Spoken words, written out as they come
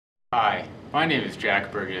Hi, my name is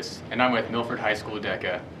Jack Burgess, and I'm with Milford High School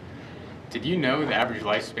DECA. Did you know the average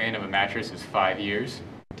lifespan of a mattress is 5 years?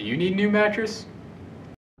 Do you need a new mattress?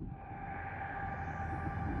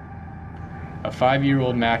 A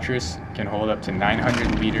 5-year-old mattress can hold up to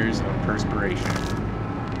 900 liters of perspiration.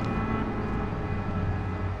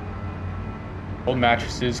 Old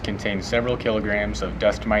mattresses contain several kilograms of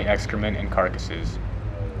dust mite excrement and carcasses.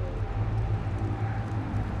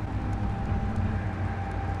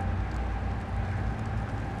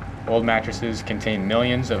 Old mattresses contain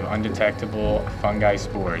millions of undetectable fungi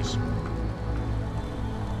spores.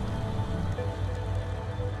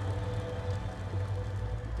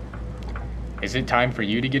 Is it time for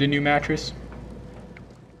you to get a new mattress?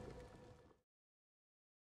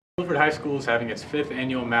 Milford High School is having its 5th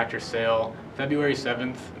annual mattress sale February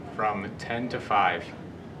 7th from 10 to 5.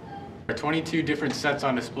 There are 22 different sets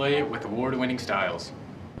on display with award-winning styles.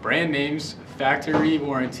 Brand names, factory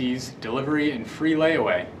warranties, delivery, and free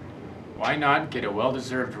layaway. Why not get a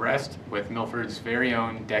well-deserved rest with Milford's very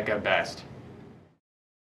own DECA Best?